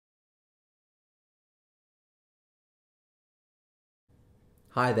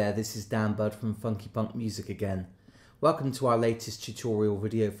Hi there, this is Dan Budd from FunkyPunk Music again. Welcome to our latest tutorial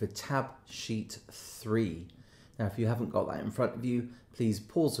video for tab sheet 3. Now if you haven't got that in front of you, please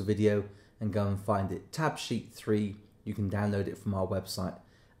pause the video and go and find it. Tab sheet 3, you can download it from our website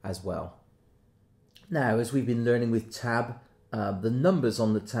as well. Now as we've been learning with tab, the numbers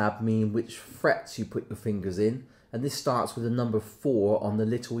on the tab mean which frets you put your fingers in, and this starts with the number 4 on the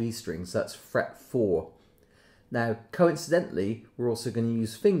little E string, so that's fret 4. Now, coincidentally, we're also going to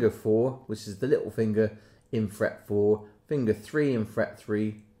use finger 4, which is the little finger, in fret 4, finger 3 in fret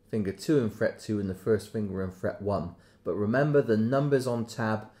 3, finger 2 in fret 2, and the first finger in fret 1. But remember, the numbers on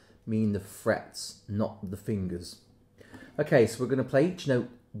tab mean the frets, not the fingers. Okay, so we're going to play each note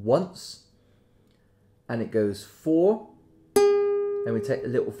once, and it goes 4, then we take the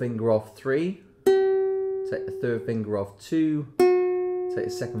little finger off 3, take the third finger off 2, take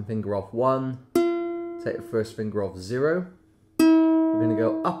the second finger off 1, take the first finger off 0. We're going to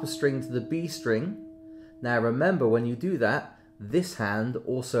go up a string to the B string. Now remember, when you do that, this hand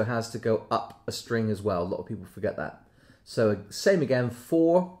also has to go up a string as well. A lot of people forget that. So same again,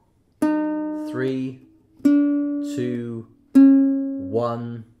 4, 3, 2,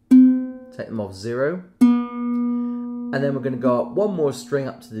 1, take them off 0. And then we're going to go up one more string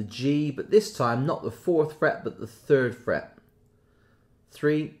up to the G, but this time not the 4th fret, but the 3rd fret.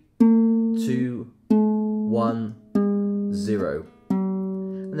 3, 2, 1, 0.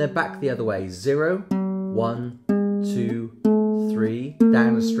 And then back the other way. 0, 1, 2, 3.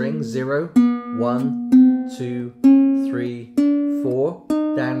 Down a string. 0, 1, 2, 3, 4.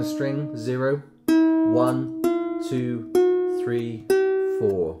 Down a string. 0, 1, 2, 3,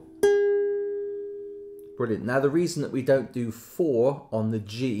 4. Brilliant. Now the reason that we don't do 4 on the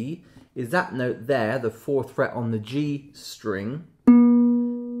G is that note there, the 4th fret on the G string,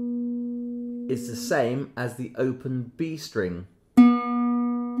 is the same as the open B string.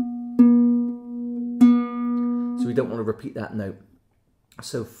 So we don't want to repeat that note.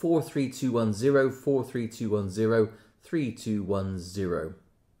 So 4, 3, 2, 1, 0, 4, 3, 2, 1, 0, 3, 2, 1, 0.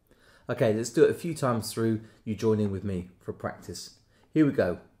 Okay, let's do it a few times through. You join in with me for practice. Here we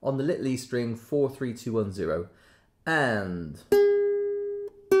go. On the little E string, 4, 3, 2, 1, 0. And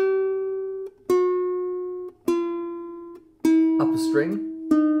up a string.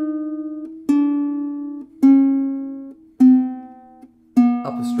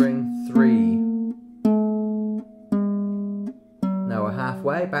 Up a string, 3. Now we're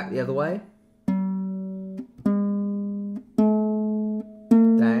halfway, back the other way.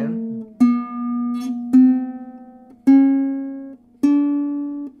 Down.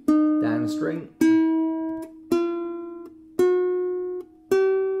 Down a string.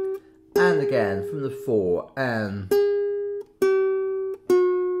 And again from the 4 and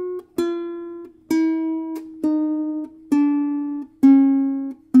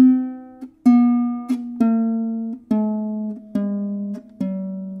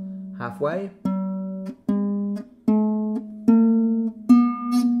halfway.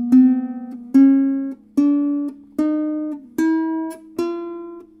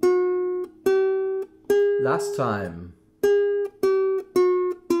 Last time.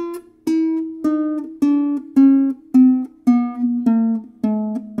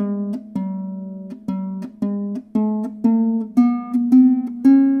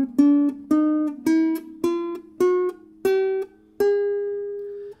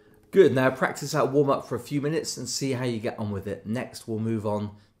 Good, now practice that warm up for a few minutes and see how you get on with it. Next we'll move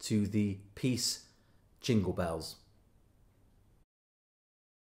on to the piece Jingle Bells.